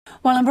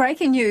Well, in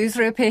breaking news,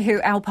 Ruapehu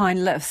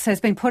Alpine Lifts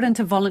has been put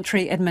into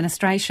voluntary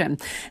administration.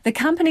 The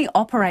company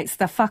operates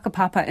the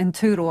Whakapapa and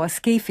Turoa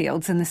ski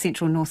fields in the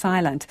central North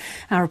Island.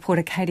 Our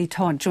reporter Katie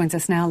Todd joins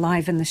us now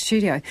live in the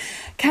studio.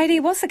 Katie,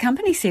 what's the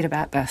company said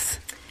about this?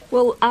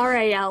 Well,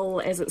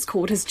 RAL, as it's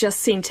called, has just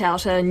sent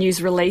out a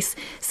news release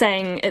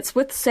saying it's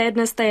with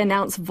sadness they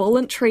announce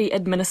voluntary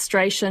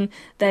administration.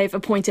 They've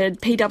appointed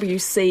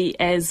PwC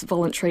as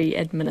voluntary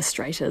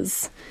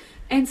administrators.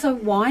 And so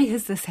why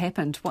has this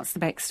happened? What's the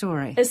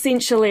backstory?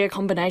 Essentially a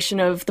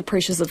combination of the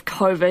pressures of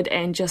COVID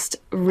and just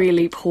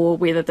really poor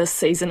weather this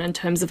season in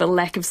terms of a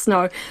lack of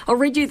snow. I'll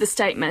read you the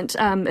statement.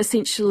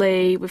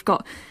 Essentially, we've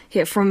got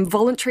here from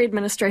voluntary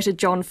administrator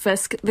John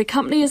Fisk. The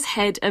company has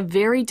had a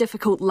very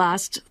difficult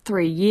last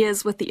 3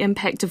 years with the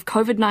impact of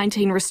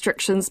COVID-19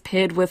 restrictions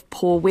paired with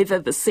poor weather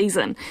this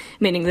season,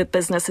 meaning the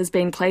business has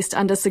been placed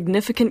under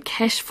significant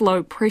cash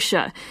flow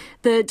pressure.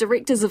 The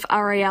directors of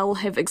RAL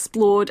have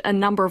explored a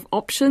number of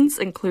options,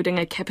 including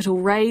a capital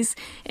raise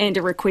and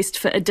a request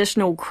for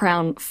additional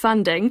Crown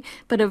funding,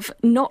 but have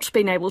not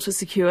been able to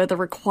secure the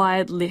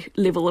required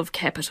level of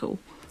capital.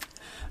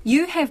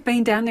 You have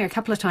been down there a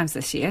couple of times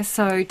this year,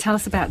 so tell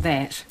us about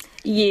that.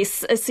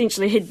 Yes,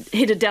 essentially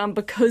headed down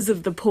because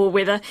of the poor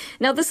weather.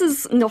 Now, this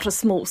is not a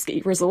small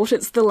ski resort.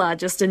 It's the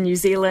largest in New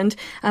Zealand.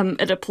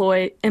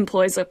 It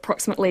employs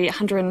approximately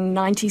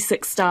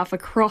 196 staff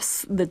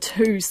across the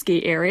two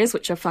ski areas,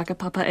 which are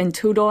Whakapapa and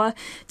Turoa.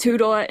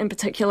 Turoa, in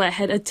particular,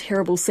 had a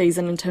terrible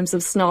season in terms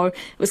of snow. It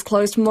was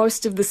closed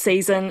most of the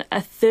season. A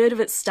third of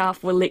its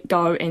staff were let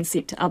go and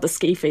sent to other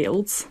ski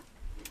fields.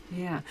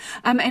 Yeah.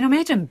 And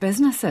imagine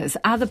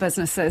other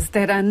businesses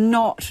that are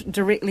not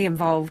directly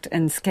involved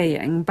in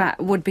skiing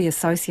but would be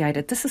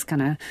associated. This is going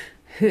to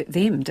hurt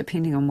them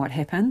depending on what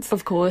happens.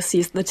 Of course,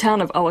 yes. The town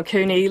of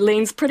Owakuni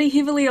leans pretty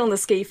heavily on the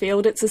ski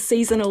field. It's a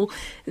seasonal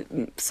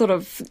sort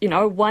of,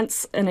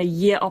 once in a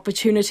year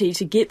opportunity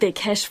to get their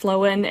cash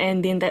flow in,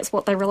 and then that's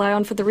what they rely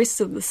on for the rest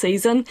of the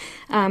season.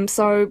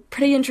 So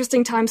pretty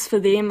interesting times for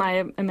them.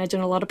 I imagine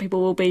a lot of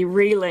people will be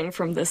reeling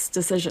from this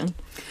decision.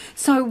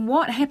 So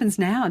what happens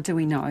now, do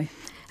we know?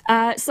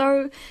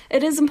 So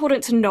it is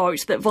important to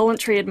note that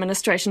voluntary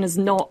administration is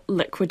not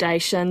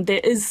liquidation.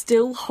 There is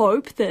still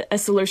hope that a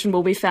solution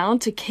will be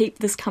found to keep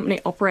this company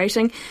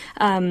operating.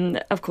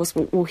 Of course,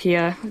 we'll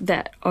hear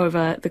that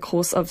over the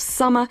course of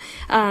summer.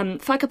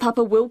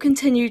 Whakapapa will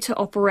continue to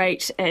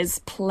operate as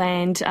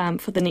planned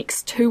for the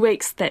next 2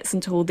 weeks. That's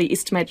until the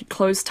estimated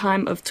close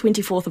time of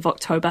 24th of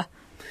October.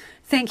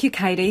 Thank you,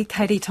 Katie.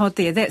 Katie Todd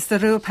there. That's the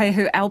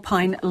Ruapehu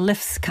Alpine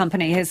Lifts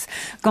company has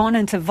gone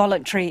into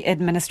voluntary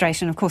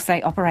administration. Of course,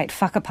 they operate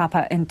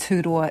Whakapapa and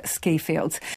Turoa ski fields.